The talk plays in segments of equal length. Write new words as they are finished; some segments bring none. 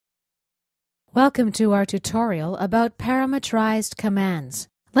Welcome to our tutorial about parameterized commands.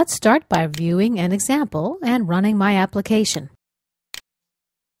 Let's start by viewing an example and running my application.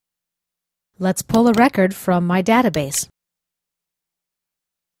 Let's pull a record from my database.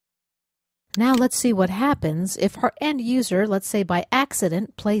 Now let's see what happens if our end user, let's say by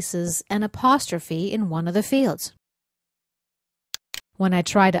accident, places an apostrophe in one of the fields. When I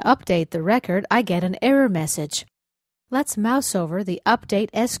try to update the record, I get an error message. Let's mouse over the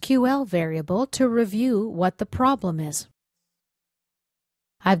Update SQL variable to review what the problem is.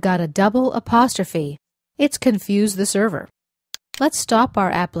 I've got a double apostrophe. It's confused the server. Let's stop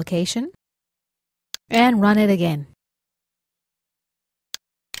our application and run it again.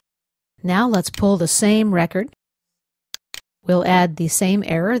 Now let's pull the same record. We'll add the same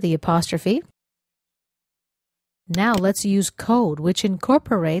error, the apostrophe. Now let's use code which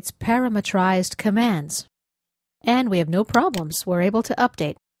incorporates parameterized commands. And we have no problems. We're able to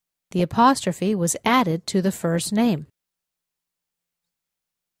update. The apostrophe was added to the first name.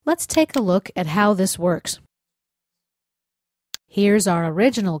 Let's take a look at how this works. Here's our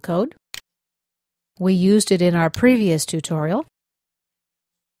original code. We used it in our previous tutorial.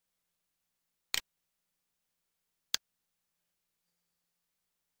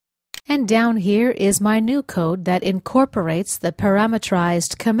 And down here is my new code that incorporates the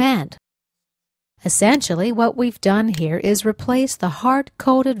parameterized command. Essentially, what we've done here is replace the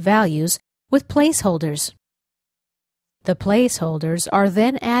hard-coded values with placeholders. The placeholders are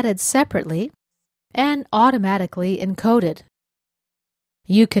then added separately and automatically encoded.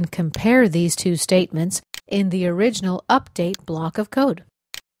 You can compare these two statements in the original update block of code.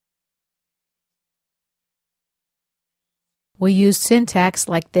 We use syntax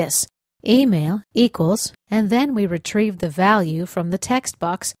like this: email equals, and then we retrieve the value from the text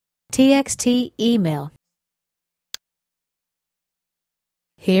box txt email.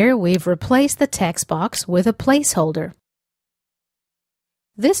 Here we've replaced the text box with a placeholder.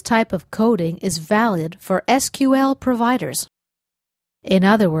 This type of coding is valid for SQL providers. In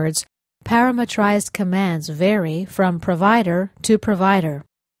other words, parameterized commands vary from provider to provider.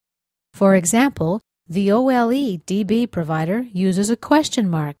 For example, the OLE DB provider uses a question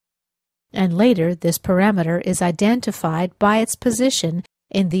mark, and later this parameter is identified by its position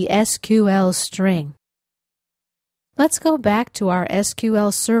in the SQL string. Let's go back to our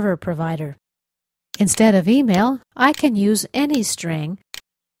SQL Server provider. Instead of email, I can use any string.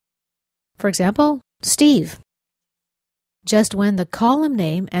 For example, Steve. Just when the column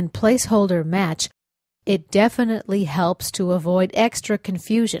name and placeholder match, it definitely helps to avoid extra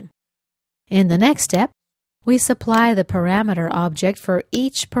confusion. In the next step, we supply the parameter object for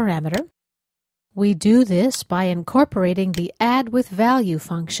each parameter. We do this by incorporating the add-with-value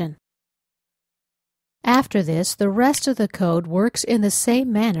function. After this, the rest of the code works in the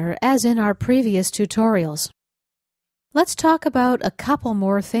same manner as in our previous tutorials. Let's talk about a couple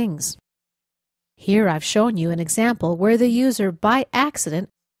more things. Here I've shown you an example where the user by accident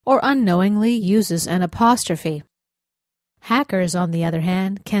or unknowingly uses an apostrophe. Hackers, on the other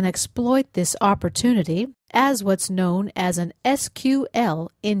hand, can exploit this opportunity as what's known as an SQL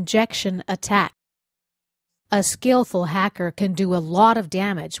injection attack. A skillful hacker can do a lot of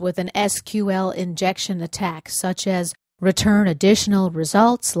damage with an SQL injection attack, such as return additional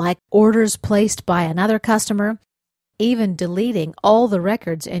results like orders placed by another customer, even deleting all the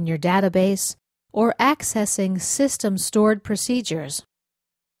records in your database, or accessing system-stored procedures.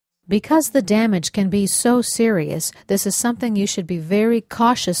 Because the damage can be so serious, this is something you should be very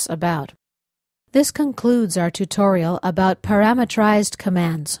cautious about. This concludes our tutorial about parameterized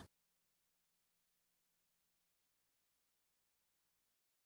commands.